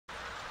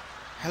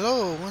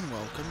Hello and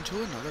welcome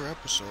to another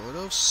episode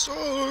of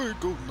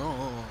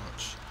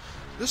Psychonauts.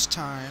 This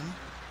time,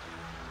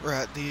 we're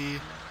at the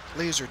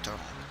laser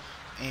tunnel,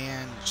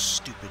 and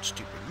stupid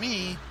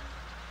me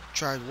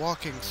tried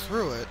walking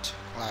through it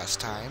last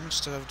time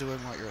instead of doing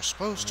what you're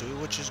supposed to,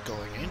 which is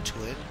going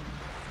into it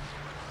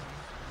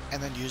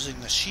and then using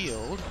the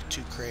shield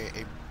to create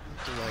a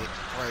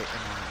bright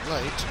and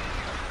light,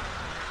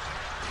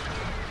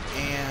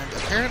 and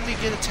apparently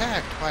get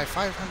attacked by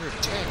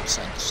 500 tanks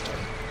at the start.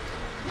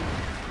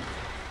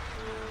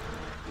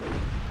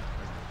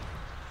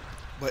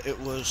 But it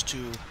was to...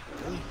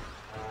 Really?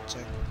 It's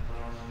like,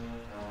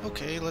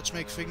 okay, let's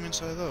make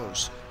figments out of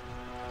those.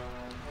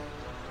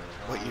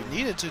 What you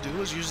needed to do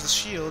was use the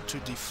shield to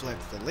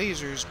deflect the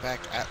lasers back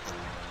at the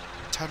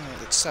tunnel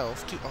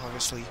itself to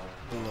obviously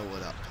blow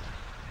it up.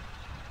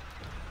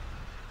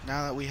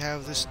 Now that we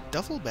have this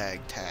duffel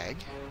bag tag,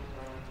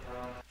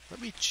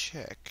 let me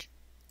check.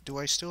 Do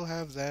I still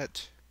have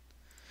that?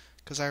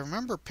 Because I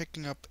remember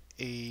picking up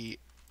a...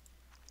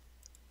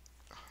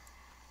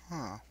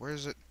 where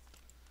is it?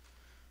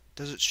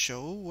 Does it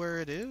show where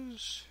it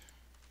is?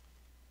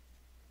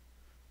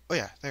 Oh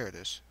yeah, there it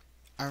is.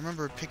 I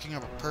remember picking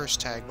up a purse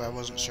tag, but I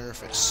wasn't sure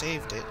if it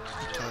saved it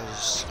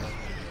because of me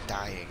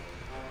dying.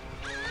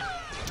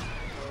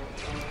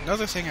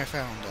 Another thing I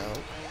found out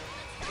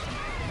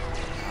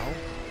now,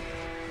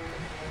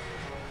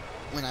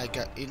 when I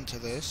got into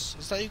this,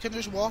 is that you can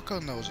just walk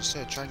on those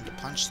instead of trying to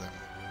punch them,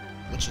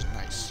 which is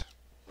nice.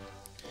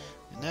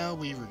 And now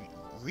we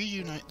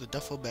reunite the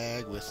duffel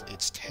bag with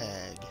its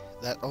tag.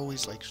 That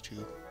always likes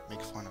to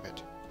make fun of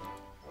it.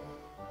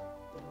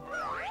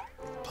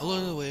 Pull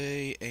it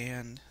away,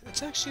 and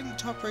it's actually in the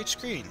top right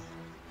screen.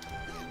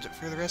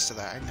 For the rest of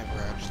that, I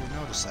never actually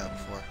noticed that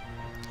before.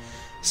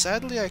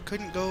 Sadly, I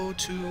couldn't go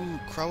to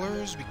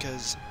Crullers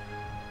because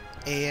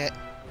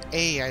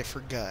I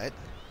forgot.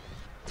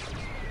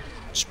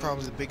 Which is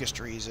probably the biggest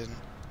reason.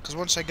 Because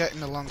once I got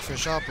into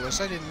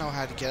Lungfishopolis, I didn't know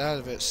how to get out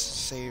of it,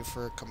 save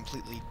for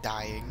completely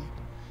dying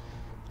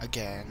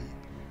again.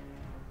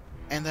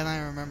 And then I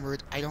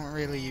remembered I don't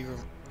really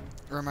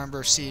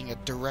remember seeing a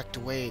direct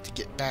way to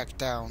get back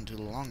down to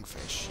the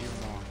lungfish, even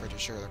though I'm pretty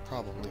sure there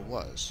probably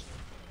was.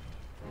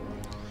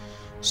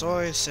 So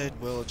I said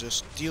we'll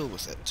just deal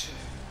with it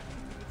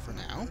for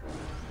now.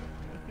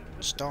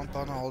 Stomp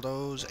on all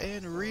those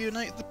and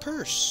reunite the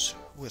purse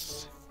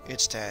with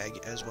its tag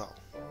as well.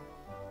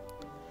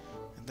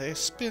 And they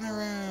spin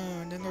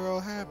around and they're all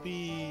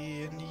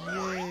happy and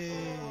yay!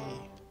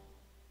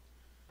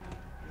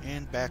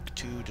 And back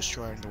to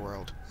destroying the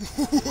world.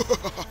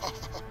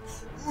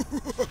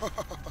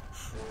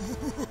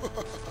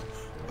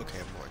 Okay,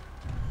 I'm bored.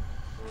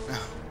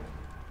 Now,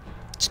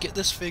 let's get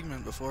this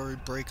figment before we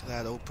break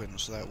that open,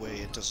 so that way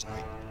it doesn't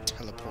like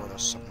teleport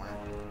us somewhere.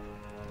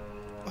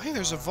 Oh hey,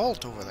 there's a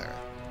vault over there.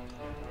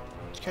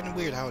 It's kind of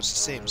weird how it's the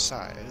same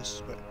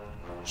size, but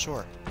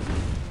sure.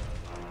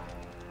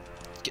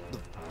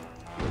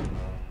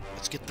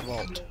 Let's get the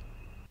vault.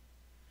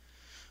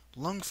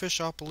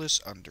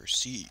 Lungfishopolis under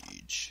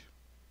siege.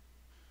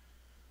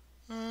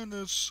 And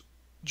it's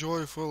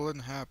joyful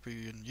and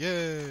happy and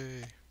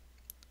yay.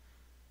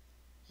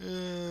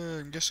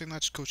 I'm guessing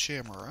that's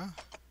Kochamara,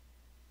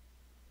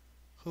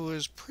 who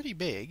is pretty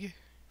big,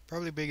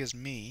 probably big as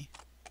me.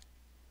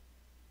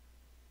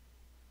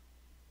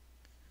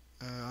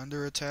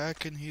 Under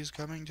attack, and he's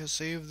coming to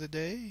save the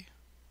day.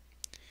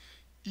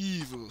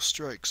 Evil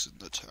strikes in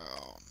the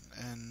town,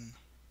 and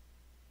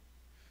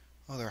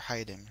oh, they're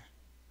hiding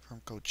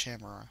from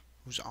Kochamara,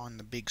 who's on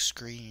the big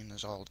screen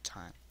all the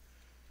time.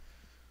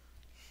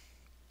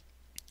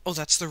 Oh,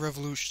 that's the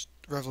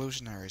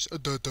revolutionaries.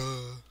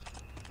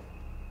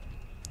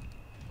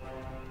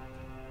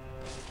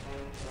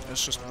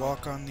 Let's just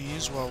walk on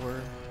these while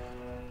we're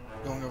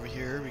going over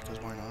here, because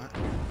why not?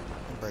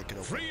 And break it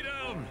open.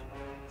 Freedom!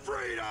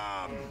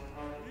 Freedom!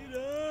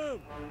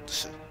 Freedom!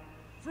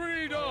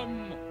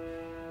 Freedom!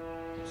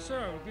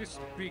 So, this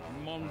big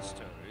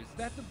monster, is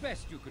that the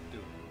best you could do?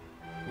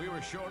 We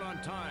were short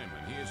on time,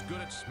 and he is good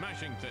at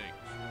smashing things.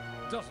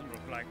 Doesn't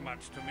look like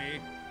much to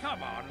me.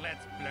 Come on,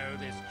 let's blow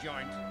this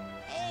joint.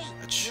 Hey,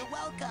 you're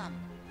welcome.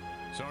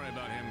 Sorry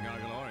about him,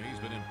 Gogzilla. He's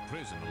been in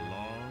prison a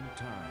long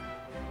time.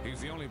 He's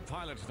the only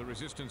pilot the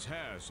Resistance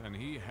has, and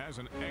he has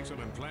an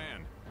excellent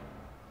plan.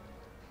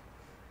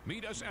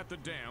 Meet us at the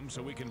dam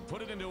so we can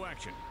put it into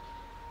action.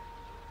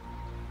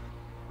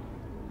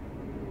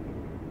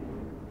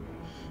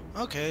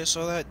 Okay,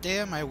 so that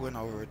dam I went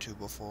over to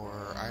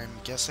before, I'm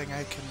guessing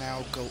I can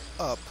now go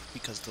up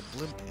because the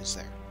blimp is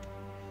there.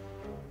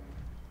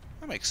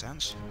 That makes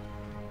sense.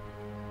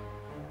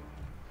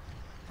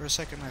 For a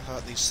second I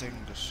thought these things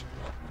just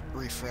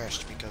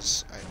refreshed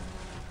because I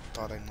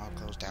thought I knocked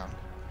those down.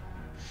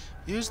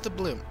 Use the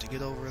blimp to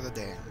get over the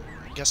dam.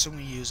 I'm guessing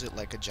we use it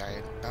like a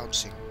giant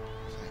bouncing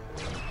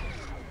thing.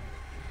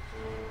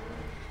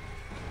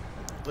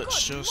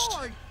 Let's just...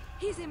 Lord,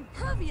 he's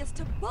impervious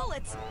to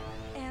bullets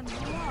and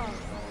love.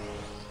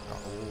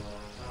 Uh-oh.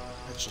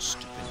 That's just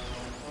stupid.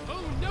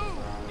 Oh no!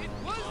 It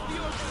was the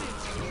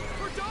orphanage!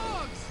 For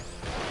dogs!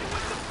 It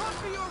was the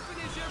puppy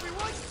orphanage,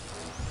 everyone!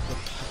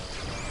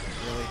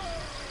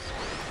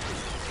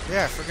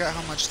 Yeah, I forgot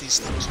how much these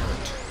things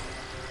hurt.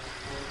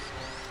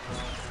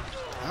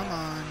 Come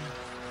on.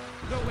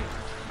 No, wait.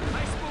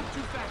 I spoke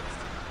too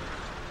fast.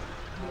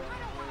 I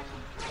don't want to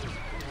complain.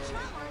 The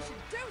drummer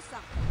should do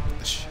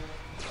something.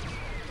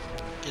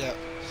 Yeah.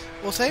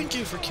 Well, thank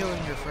you for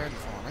killing your friend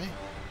for me.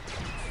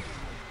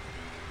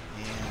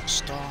 And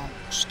stomp,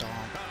 stomp.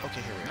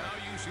 Okay, here we Now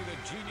are. you see the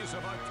genius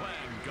of our plan,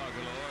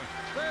 Goggalore.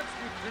 First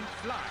we print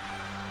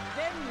flyers.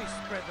 Then we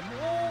spread them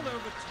all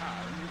over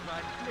town with my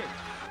clip.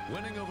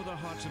 Winning over the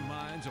hearts and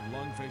minds of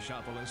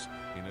Lungfishopolis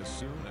in as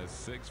soon as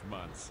 6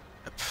 months.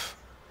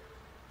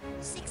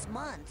 6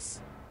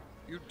 months.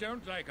 You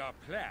don't like our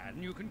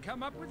plan, you can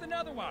come up with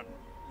another one.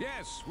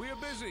 Yes, we are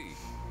busy.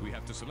 We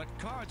have to select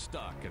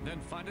cardstock and then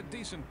find a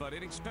decent but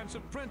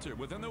inexpensive printer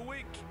within the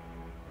week.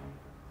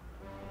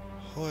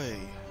 Hoy.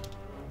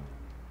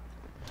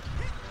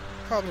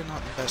 Probably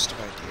not the best of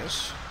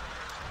ideas.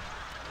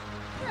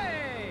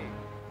 Hey!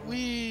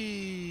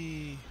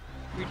 We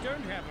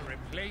don't have a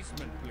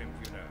replacement blimp,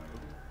 you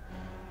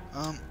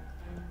know.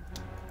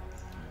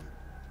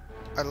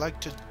 I'd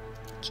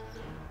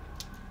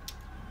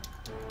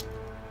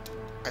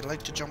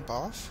like to jump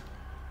off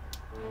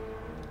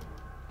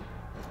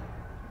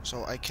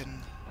so I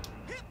can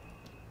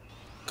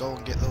go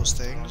and get those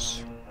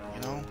things,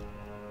 you know?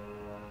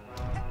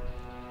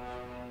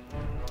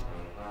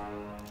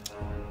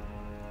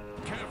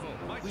 Careful,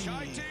 my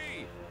chai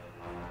tea!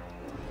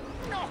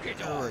 Knock it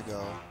There off! we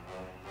go.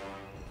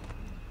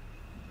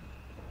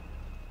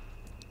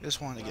 Just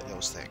wanted to get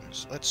those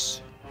things.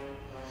 Let's...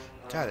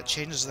 God, it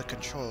changes the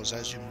controls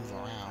as you move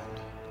around.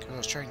 Because I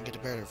was trying to get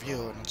a better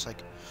view, and it's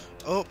like,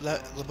 oh,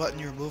 the button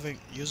you're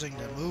using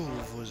to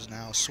move was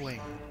now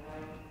swing.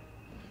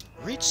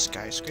 Reach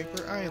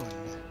Skyscraper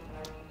Island.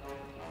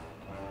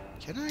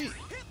 Can I?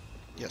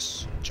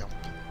 Yes, jump.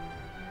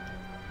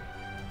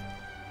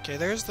 Okay,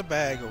 there's the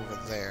bag over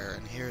there,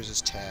 and here's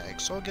his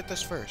tag. So I'll get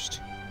this first.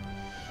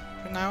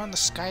 We're now in the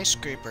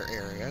skyscraper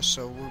area,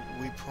 so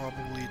we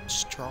probably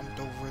tromped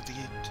over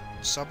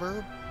the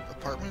suburb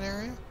apartment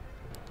area.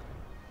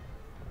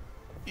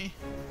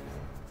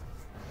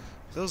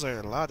 Those are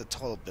a lot of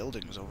tall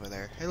buildings over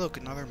there. Hey look,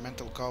 another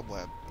mental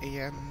cobweb.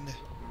 And...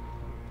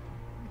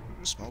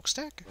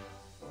 smokestack?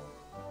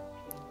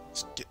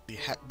 Let's get the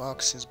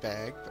Hatbox his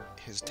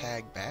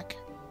tag back.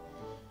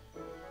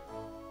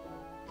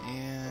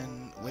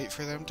 And wait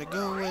for them to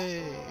go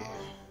away.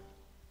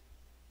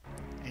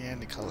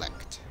 And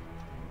collect.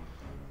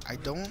 I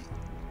don't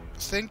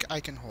think I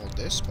can hold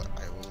this, but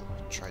I will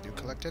try to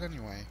collect it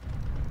anyway.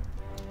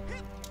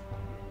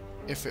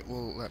 If it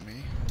will let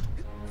me.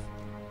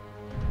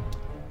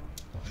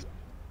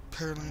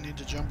 Apparently need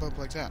to jump up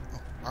like that.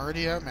 Oh,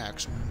 already at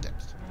maximum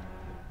depth.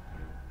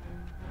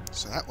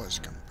 So that was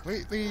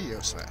completely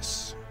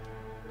useless.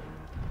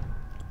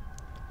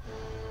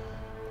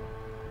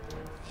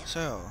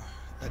 So,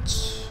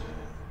 let's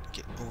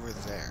get over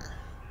there.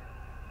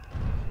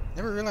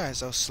 Never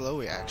realized how slow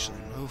he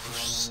actually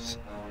moves.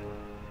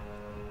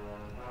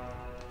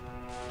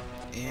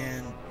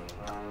 And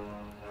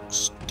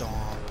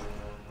stomp,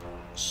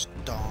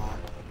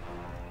 stomp,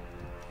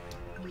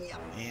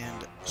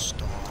 and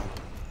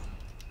stomp.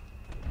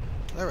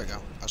 There we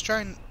go. I was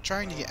trying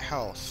to get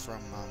health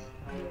from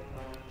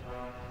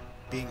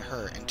being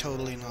hurt, and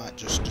totally not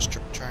just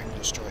trying to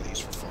destroy these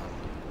for fun.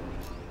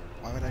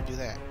 Why would I do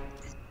that?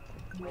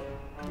 There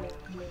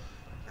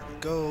we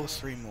go.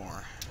 3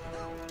 more.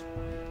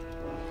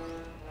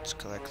 Let's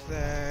collect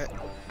that.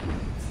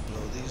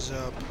 Blow these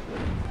up.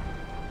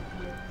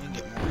 And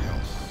get more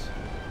health.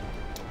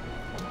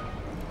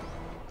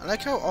 I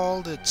like how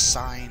all the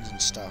signs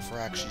and stuff are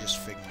actually just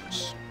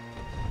figments.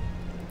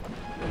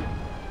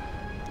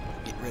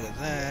 Get rid of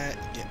that.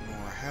 Get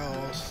more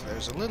health.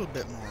 There's a little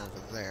bit more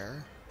over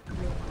there.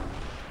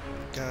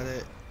 Got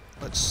it.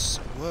 Let's...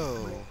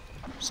 whoa.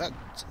 Is that...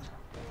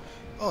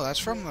 oh, that's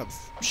from the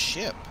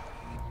ship.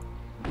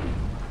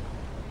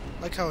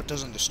 Like how it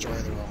doesn't destroy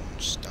their own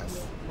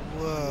stuff.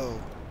 Whoa.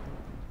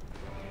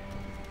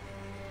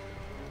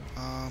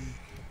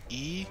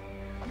 E?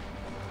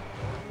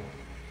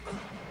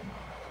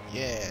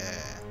 Yeah.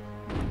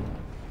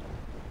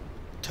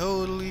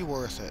 Totally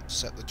worth it.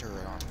 Set the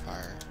turret on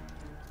fire.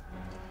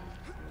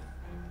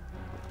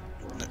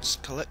 Let's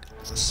collect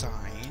the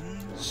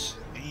signs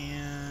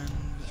and...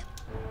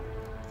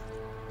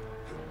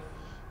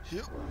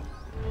 yep.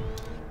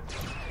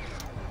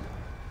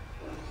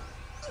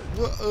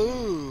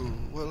 Whoa!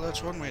 Well,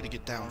 that's one way to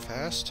get down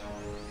fast.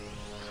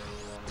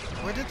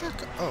 Where did that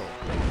go? Oh.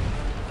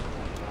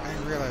 I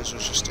didn't realize it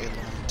was just a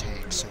lone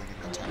tank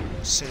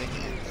sitting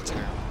in the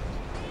town.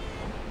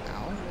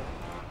 Ow.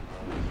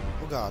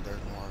 Oh god, there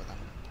are more of them.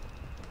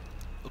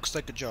 Looks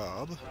like a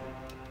job.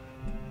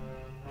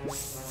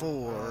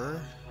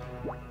 For...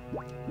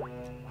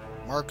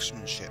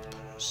 marksmanship.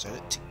 Set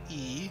it to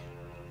E.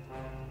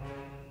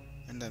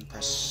 And then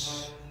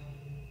press...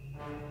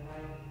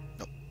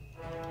 nope.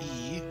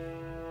 E.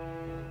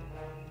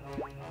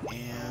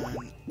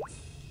 And...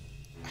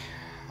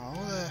 how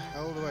the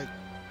hell do I...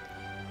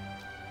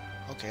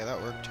 okay,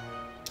 that worked.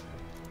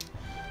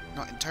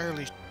 Not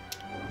entirely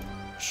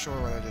sure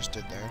what I just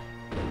did there.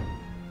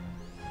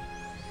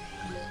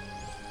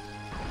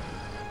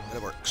 But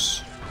it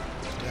works.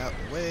 Get out of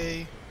the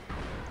way.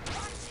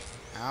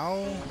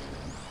 Ow.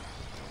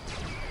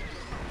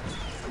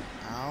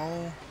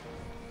 Ow.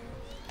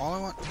 All I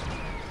want...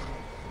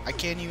 I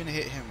can't even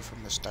hit him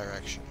from this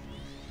direction.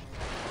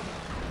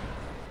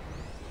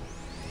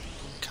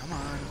 Come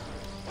on.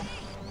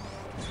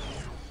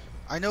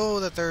 I know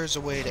that there's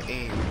a way to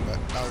aim, but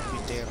I'll be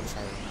damned if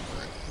I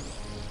remember it.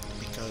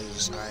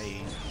 Because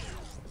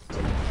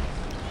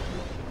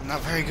I'm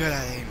not very good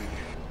at aiming.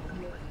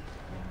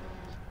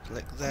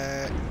 Click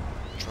that.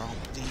 Tromp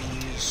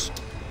these.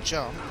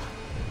 Jump.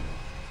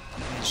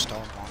 And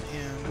stomp on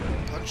him.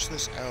 Punch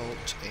this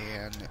out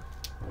and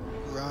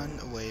run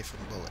away from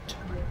bullet.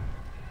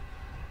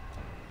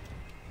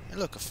 And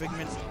look, a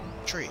figment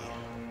tree.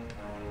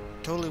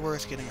 Totally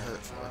worth getting hurt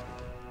for.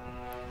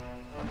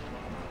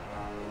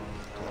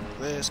 Like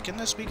this. Can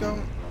this be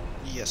going?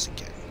 Yes, it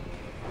can.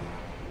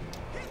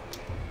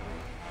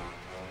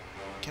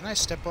 Can I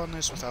step on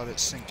this without it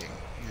sinking?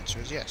 The answer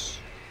is yes.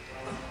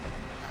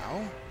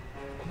 Ow.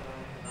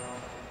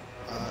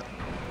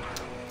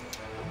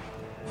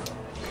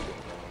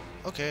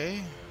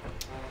 Okay.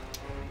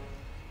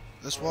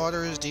 This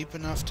water is deep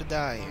enough to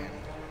die in.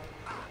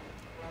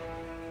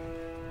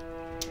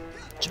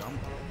 Jump,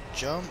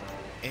 jump,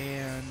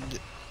 and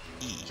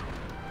E.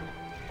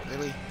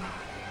 Really?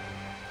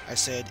 I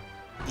said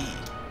E.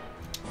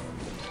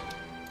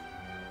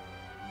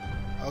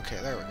 Okay,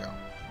 there we go.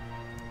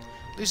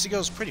 At least it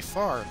goes pretty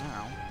far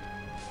now.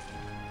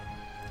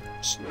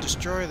 Just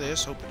destroy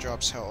this, hope it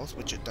drops health,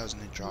 which it doesn't,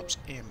 it drops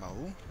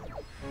ammo.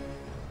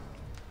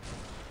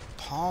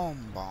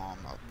 Palm bomb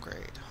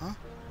upgrade, huh?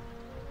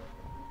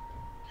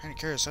 Kinda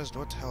curious as to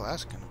what the hell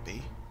that's gonna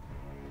be.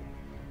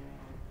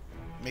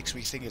 Makes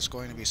me think it's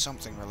going to be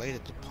something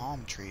related to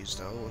palm trees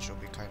though, which will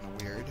be kinda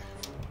weird.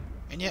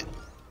 And yet,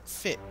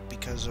 fit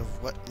because of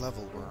what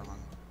level we're on.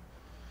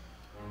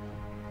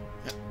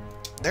 Yep.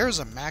 There's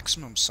a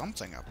maximum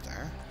something up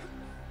there.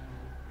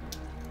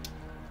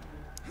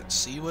 Let's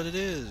see what it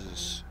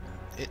is.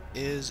 It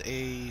is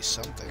a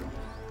something.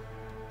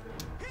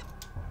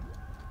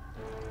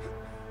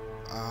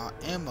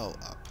 Ammo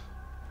up.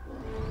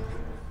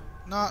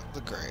 Not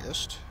the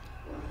greatest.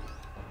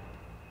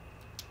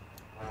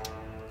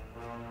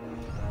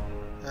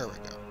 There we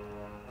go.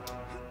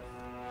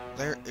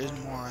 There is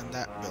more in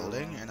that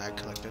building, and I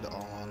collected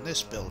all on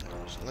this building.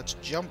 So let's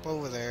jump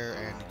over there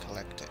and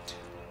collect it.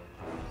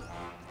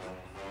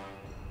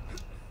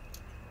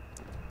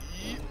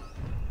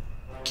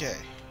 Okay.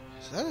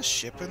 Is that a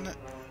ship in that?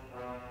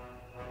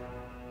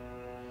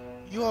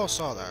 You all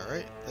saw that,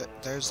 right?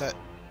 There's that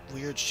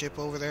weird ship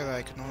over there that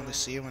I can only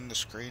see when the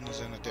screen is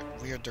in a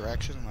weird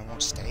direction and I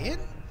won't stay in?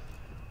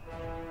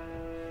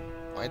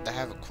 Why'd they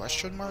have a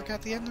question mark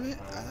at the end of it?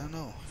 I don't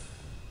know.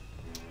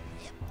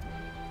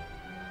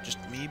 Just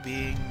me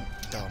being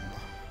dumb.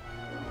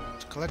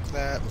 Let's collect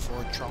that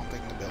before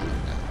tromping the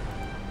building down.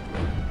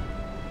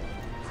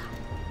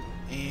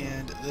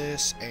 And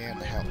this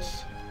and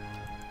health.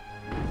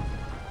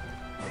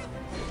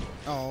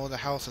 Oh, the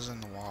health is in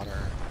the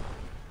water.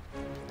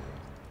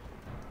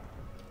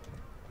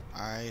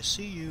 I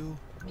see you.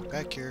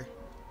 Back here.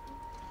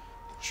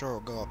 Sure,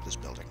 we'll go up this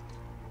building.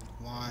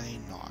 Why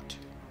not?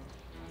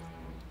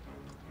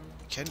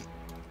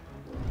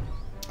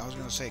 I was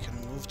gonna say, can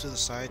we move to the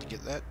side to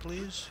get that,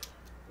 please?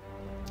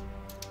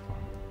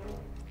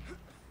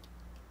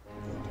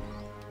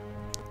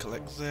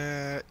 Collect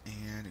that,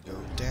 and go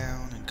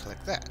down and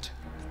collect that.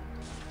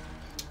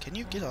 Can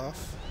you get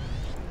off?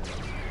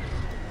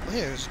 Oh,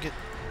 here, there's a good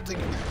thing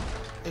in there.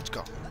 It's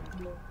gone.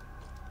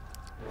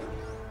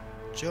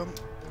 Jump,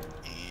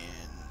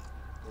 and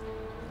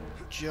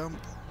jump.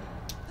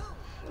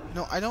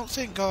 No, I don't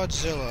think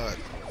Godzilla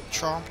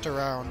tromped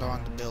around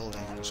on the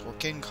buildings, or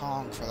King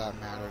Kong for that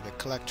matter, to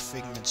collect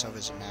figments of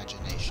his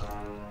imagination.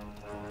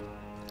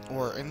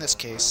 Or, in this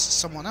case,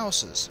 someone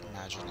else's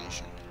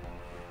imagination.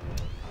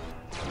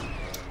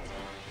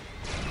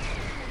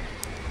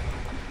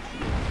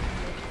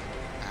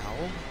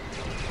 Ow.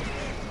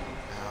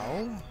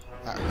 Ow.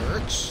 That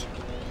hurts.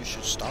 You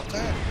should stop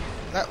that.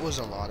 That was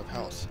a lot of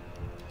health.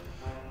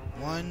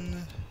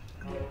 1,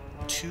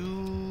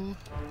 2...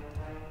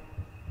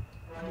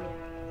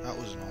 That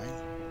was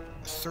annoying.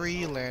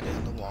 3 landed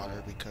in the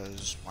water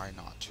because why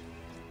not?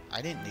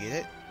 I didn't need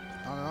it.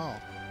 Not at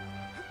all.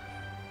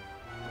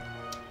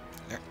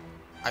 There.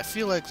 I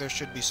feel like there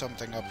should be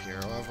something up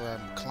here. However,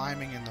 I'm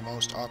climbing in the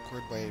most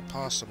awkward way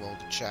possible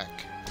to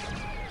check.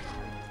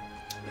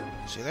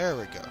 See, there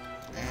we go.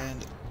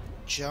 And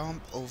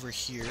jump over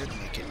here to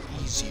make it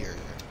easier.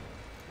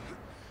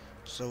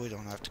 So we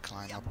don't have to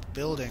climb up the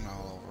building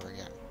all over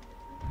again.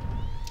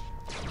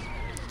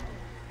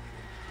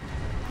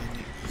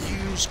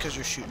 Use because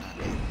you're shooting at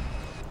me.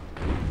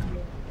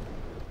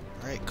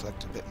 Alright,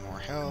 collect a bit more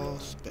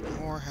health,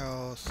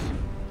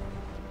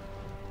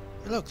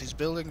 Hey, look, these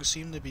buildings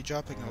seem to be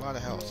dropping a lot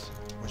of health,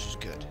 which is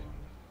good.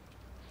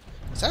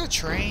 Is that a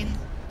train?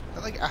 Is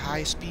that like a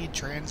high-speed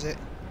transit?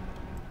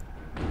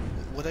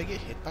 Would I get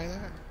hit by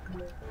that?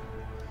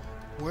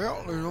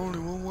 Well, there's only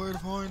one way to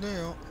find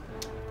out.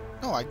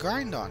 No, I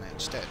grind on it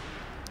instead.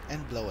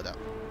 And blow it up.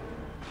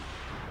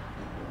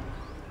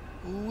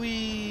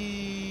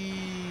 Whee!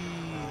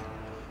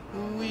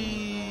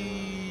 Whee!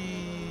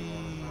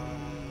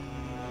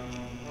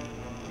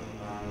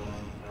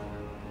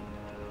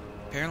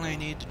 Apparently I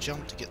need to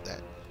jump to get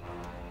that.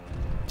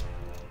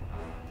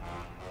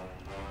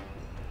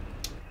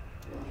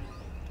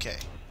 Okay.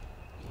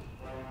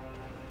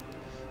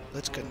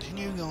 Let's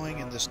continue going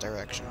in this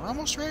direction. We're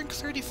almost rank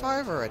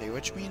 35 already,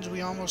 which means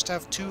we almost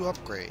have 2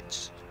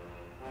 upgrades.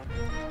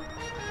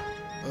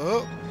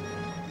 Oh!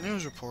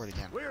 News report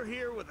again. We're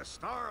here with the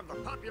star of the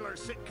popular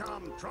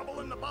sitcom Trouble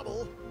in the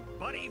Bubble,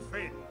 Buddy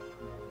Finn.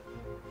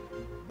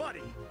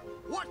 Buddy,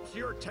 what's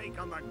your take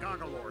on the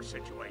Goggalore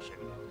situation?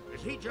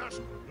 Is he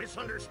just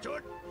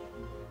misunderstood?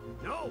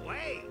 No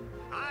way!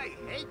 I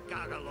hate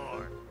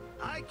Goggalore.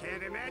 I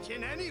can't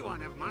imagine any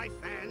one of my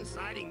fans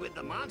siding with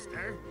the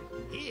monster.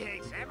 He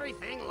hates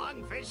everything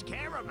lungfish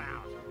care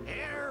about.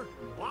 Air,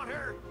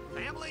 water,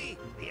 family,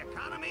 the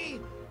economy.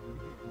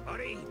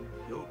 Buddy,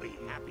 you'll be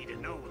happy to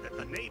know that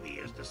the Navy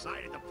has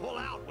decided to pull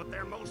out what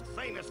they're most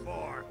famous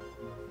for.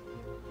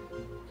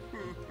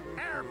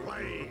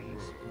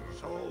 Airplanes.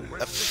 So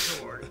rest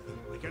assured,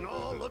 we can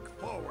all look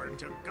forward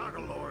to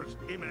Goggalore's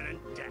imminent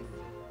death.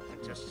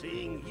 And to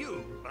seeing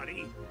you,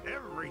 buddy,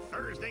 every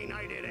Thursday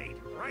night at 8,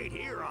 right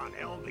here on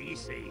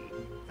LBC.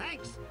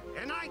 Thanks,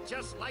 and I'd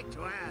just like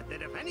to add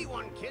that if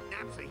anyone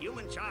kidnaps a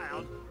human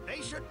child,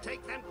 they should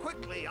take them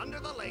quickly under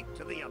the lake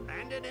to the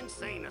abandoned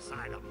insane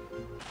asylum.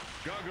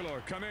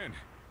 Goggalore, come in.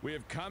 We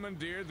have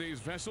commandeered these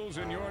vessels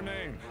in your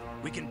name.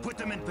 We can put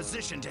them in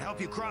position to help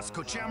you cross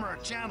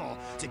Kochamara Channel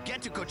to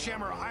get to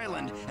Kochamara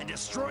Island and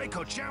destroy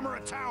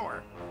Kochamara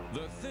Tower.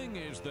 The thing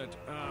is that,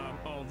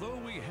 although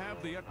we have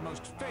the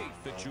utmost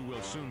faith that you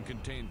will soon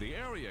contain the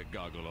area,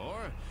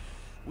 Goggalore,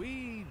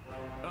 we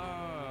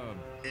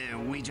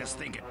just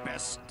think it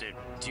best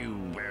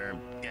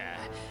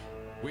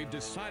we've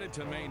decided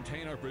to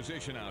maintain our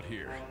position out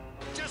here.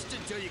 just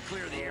until you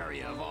clear the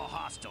area of all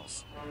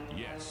hostiles.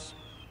 Yes.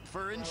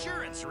 For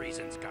insurance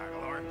reasons,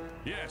 Goggalore.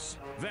 Yes,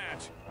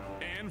 that,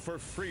 and for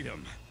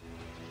freedom.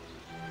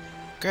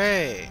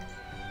 Great.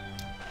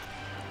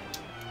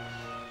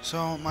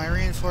 So my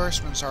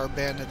reinforcements are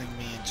abandoning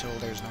me until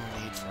there's no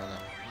need for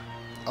them,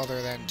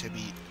 other than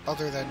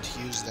to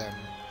use them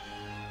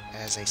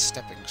as a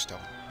stepping stone.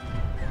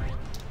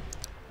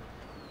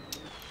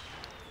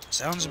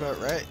 Sounds about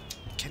right.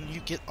 Can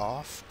you get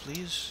off,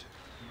 please?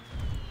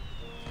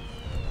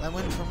 That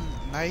went from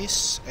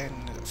nice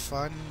and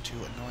fun to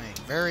annoying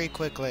very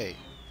quickly.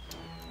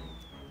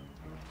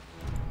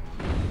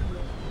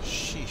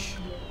 Sheesh.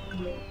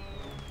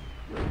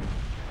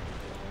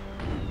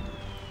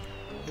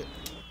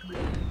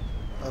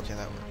 Okay,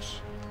 that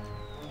works.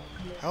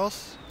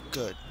 Health?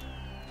 Good.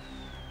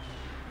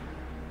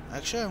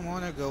 Actually, I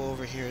want to go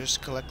over here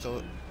just collect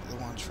the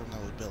ones from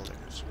those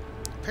buildings.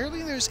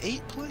 Apparently there's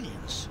 8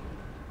 planes.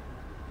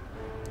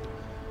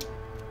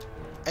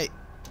 Hey,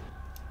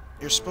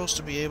 you're supposed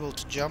to be able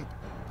to jump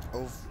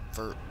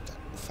over.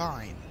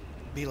 Fine,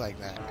 be like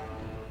that.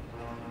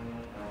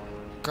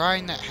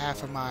 Grind at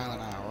half a mile an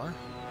hour.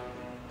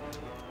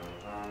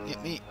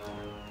 Get me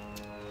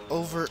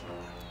over.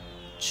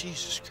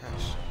 Jesus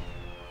Christ.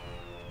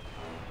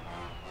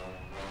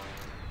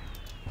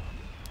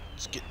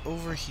 Let's get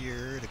over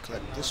here to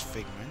collect this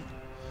figment.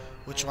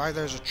 Which, why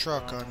there's a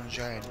truck on a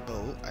giant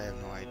boat, I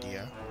have no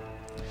idea.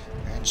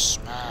 And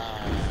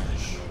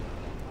smash!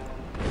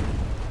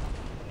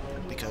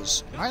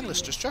 Because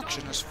mindless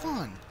destruction is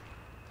fun.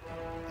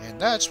 And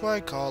that's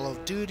why Call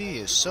of Duty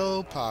is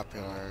so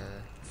popular.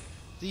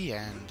 The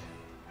end.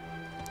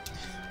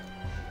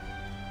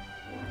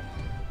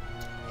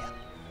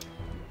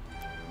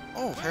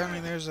 Oh, apparently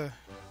there's a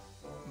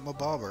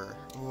Mobobber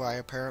who I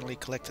apparently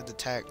collected the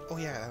tag. Oh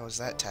yeah, that was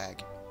that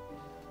tag.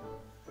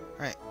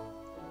 Right.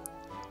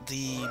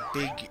 The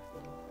big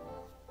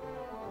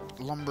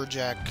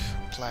lumberjack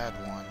plaid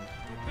one.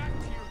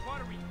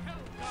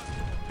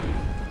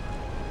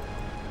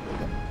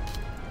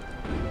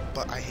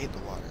 But I hate the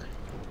water.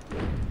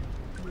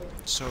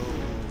 So,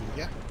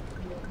 yeah.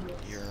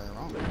 You're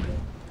wrong.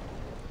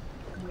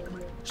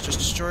 Let's just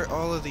destroy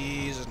all of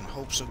these in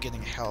hopes of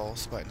getting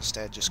health, but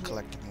instead just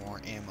collect more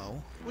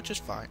ammo, which is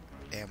fine.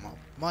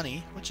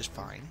 Money, which is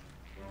fine.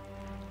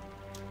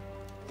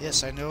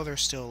 Yes, I know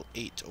there's still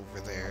 8 over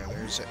there.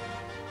 There's a...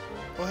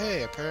 Oh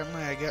hey,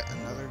 apparently I get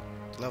another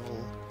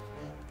level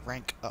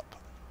rank up.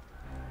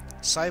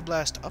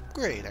 Psyblast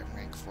upgrade at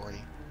rank 40.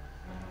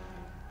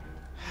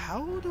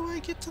 How do I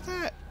get to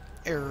that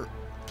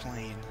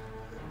airplane?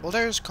 Well,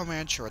 there's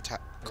Comanchera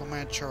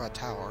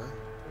Tower.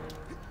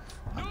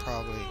 I'm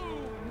probably... No,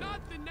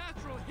 not the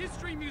Natural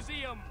History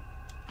Museum!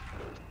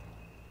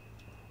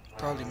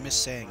 Probably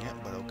missaying it,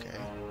 but okay.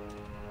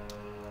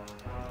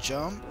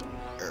 Jump.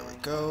 There we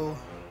go.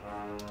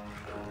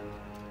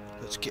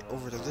 Let's get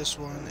over to this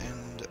one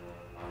and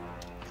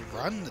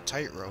run the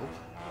tightrope.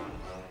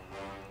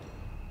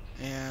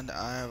 And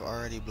I've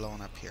already blown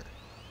up here.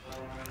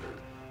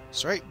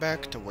 It's right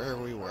back to where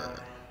we were.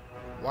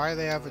 Why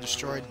they have a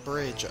destroyed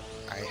bridge,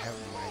 I have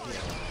no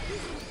idea.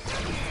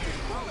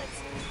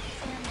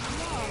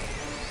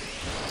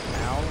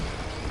 Ow.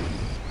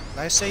 Did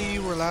I say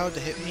you were allowed to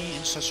hit me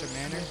in such a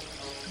manner?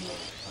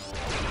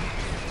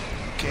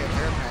 Okay,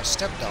 apparently I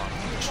stepped on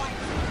it.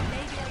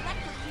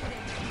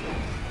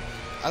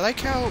 I like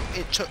how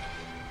it took...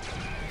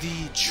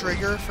 The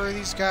trigger for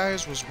these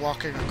guys was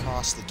walking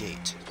across the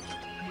gate.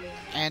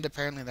 And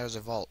apparently there's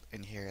a vault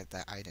in here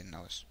that I didn't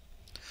notice.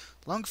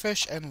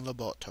 Lungfish and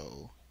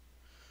Loboto.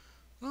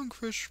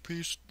 Lungfish,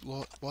 peace,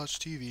 watch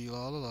TV,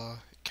 la la la.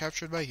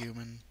 Captured by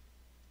human.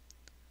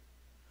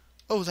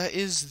 Oh, that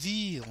is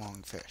the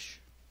Lungfish.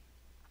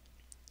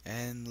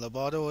 And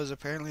Loboto is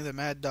apparently the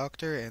mad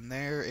doctor, and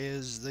there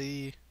is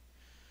the...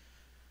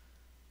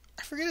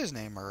 I forget his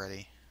name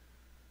already.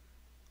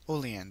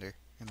 Oleander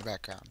in the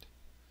background.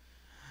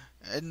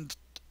 And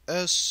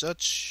as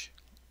such,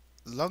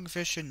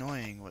 Lungfish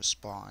Annoying was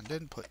spawned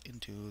and put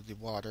into the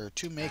water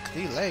to make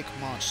the lake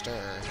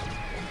monster.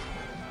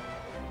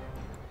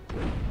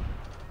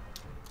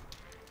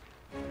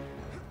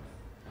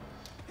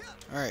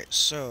 Alright,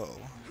 so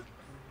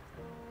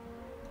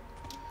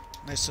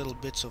nice little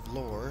bits of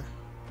lore.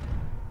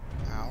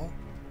 Ow.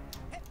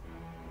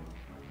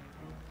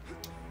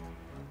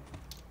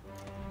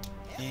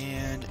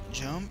 And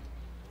jump.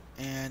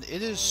 And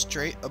it is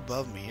straight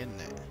above me, isn't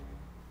it?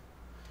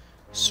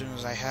 As soon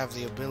as I have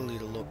the ability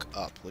to look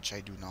up, which I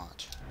do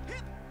not.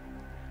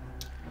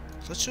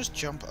 So let's just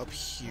jump up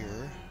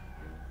here.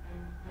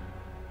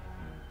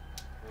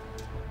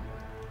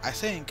 I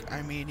think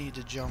I may need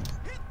to jump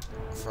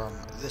from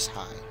this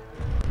high.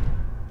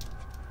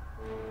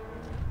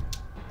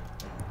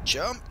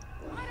 Jump!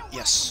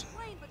 Yes.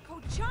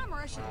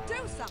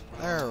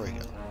 There we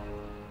go.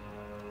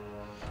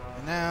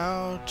 And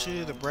now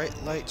to the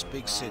bright lights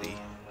big city.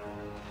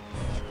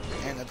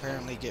 And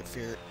apparently get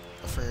afraid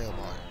of the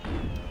water.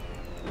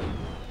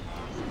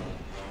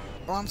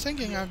 Well, I'm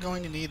thinking I'm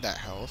going to need that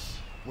health,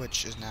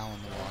 which is now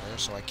in the water,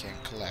 so I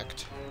can't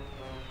collect.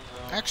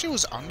 Actually, it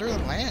was under the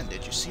land.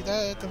 Did you see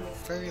that at the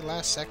very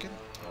last second?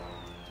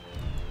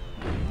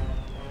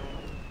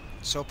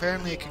 So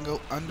apparently it can go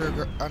under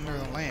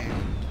the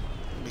land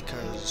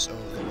because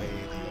of the way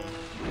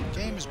the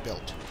game is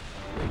built.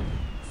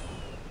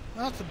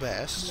 Not the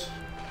best.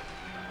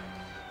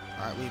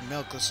 Alright, we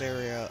milk this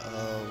area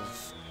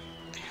of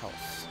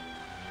health.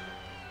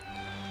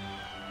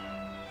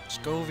 Let's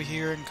go over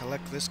here and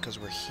collect this because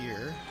we're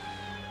here.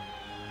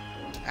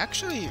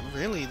 Actually,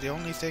 really, the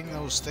only thing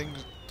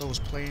those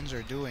planes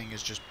are doing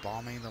is just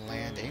bombing the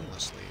land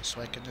aimlessly,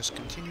 so I can just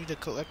continue to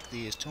collect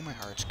these till my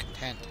heart's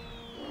content.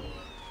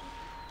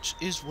 Which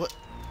is what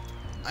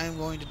I am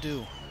going to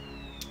do.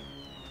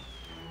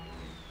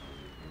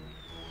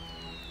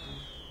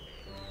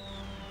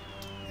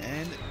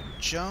 And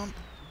jump.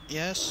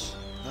 Yes.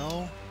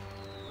 No.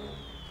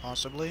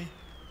 Possibly.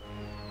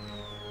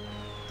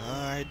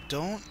 I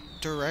don't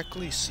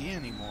directly see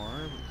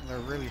anymore. They're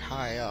really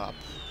high up.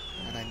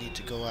 And I need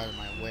to go out of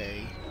my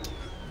way.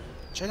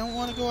 Which I don't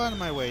want to go out of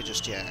my way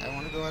just yet. I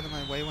want to go out of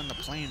my way when the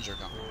planes are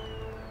gone.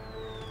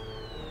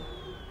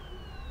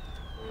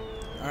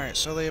 Alright,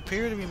 so they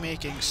appear to be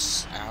making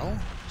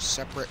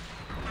separate...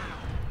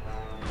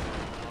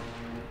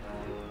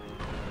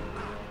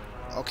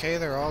 Okay,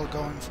 they're all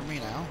going for me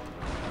now.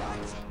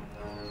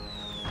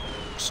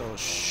 So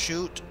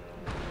shoot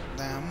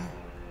them.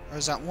 Or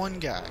is that one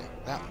guy?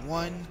 That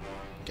one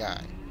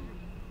guy.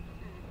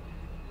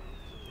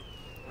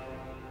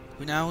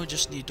 We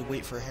just need to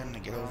wait for him to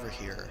get over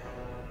here.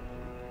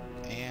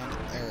 And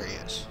there he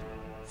is.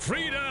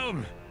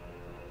 Freedom!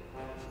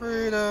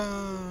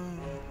 Freedom!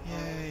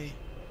 Yay.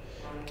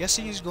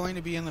 Guessing he's going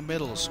to be in the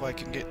middle so I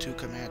can get to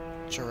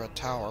Comanchera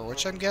Tower,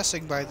 which I'm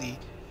guessing by the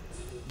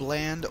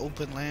bland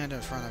open land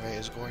in front of it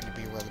is going to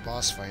be where the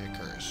boss fight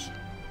occurs.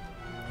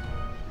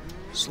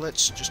 So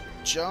let's just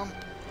jump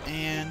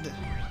and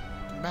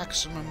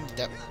maximum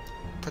depth,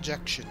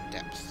 projection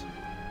depth.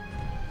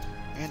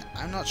 And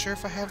I'm not sure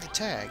if I have the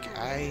tag.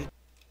 I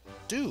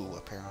do,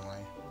 apparently.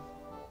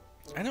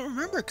 I don't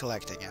remember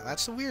collecting it.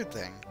 That's the weird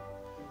thing.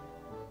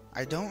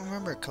 I don't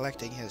remember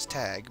collecting his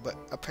tag, but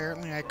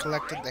apparently I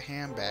collected the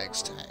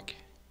handbags tag.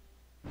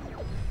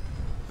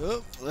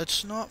 Oh,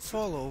 let's not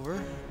fall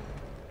over.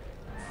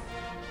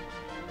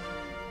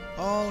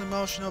 All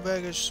emotional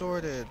baggage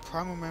sorted.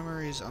 Primal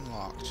memories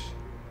unlocked.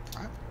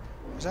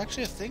 There's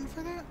actually a thing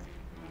for that?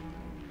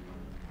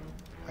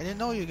 I didn't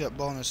know you get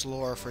bonus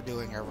lore for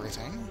doing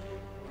everything.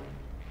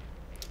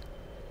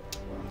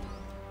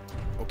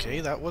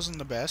 Okay, that wasn't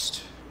the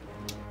best.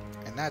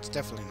 And that's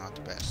definitely not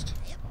the best.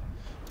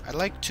 I'd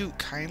like to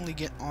kindly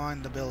get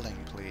on the building,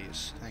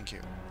 please. Thank you.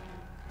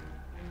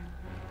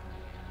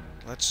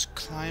 Let's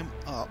climb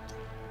up.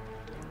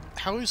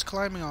 How he's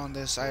climbing on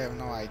this, I have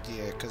no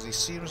idea, because he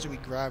seems to be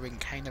grabbing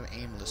kind of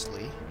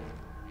aimlessly.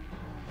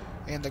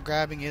 And the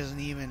grabbing isn't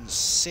even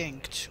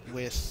synced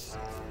with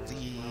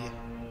the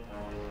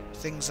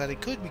things that he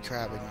could be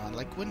grabbing on,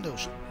 like window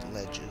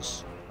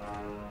ledges.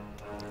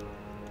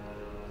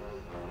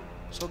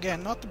 So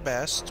again, not the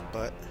best,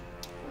 but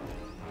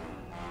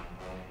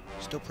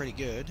still pretty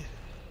good.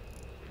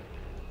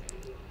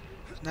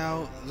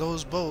 Now,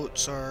 those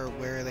boats are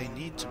where they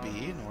need to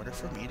be in order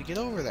for me to get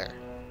over there.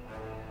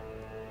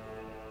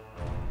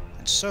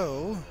 And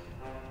so,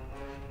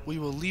 we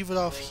will leave it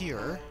off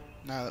here,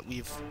 now that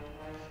we've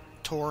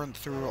torn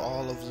through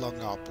all of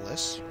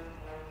Lungopolis.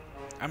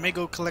 I may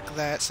go collect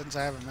that since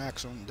I have a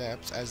maximum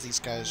depth, as these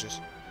guys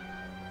just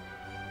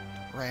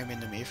ram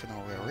into me for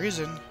no real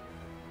reason.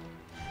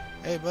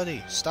 Hey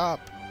buddy, stop!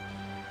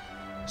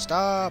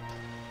 Stop!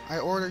 I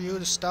order you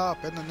to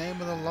stop in the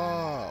name of the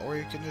law, or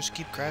you can just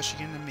keep crashing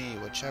into me,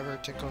 whichever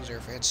tickles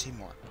your fancy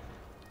more.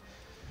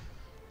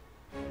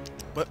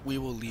 But we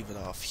will leave it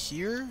off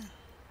here,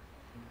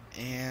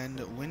 and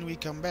when we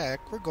come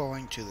back, we're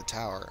going to the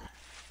tower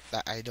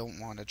that I don't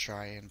want to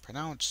try and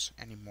pronounce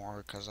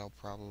anymore, because I'll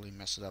probably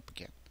mess it up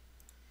again.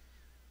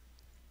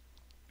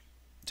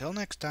 Until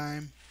next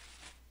time,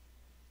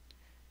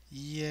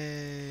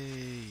 yay!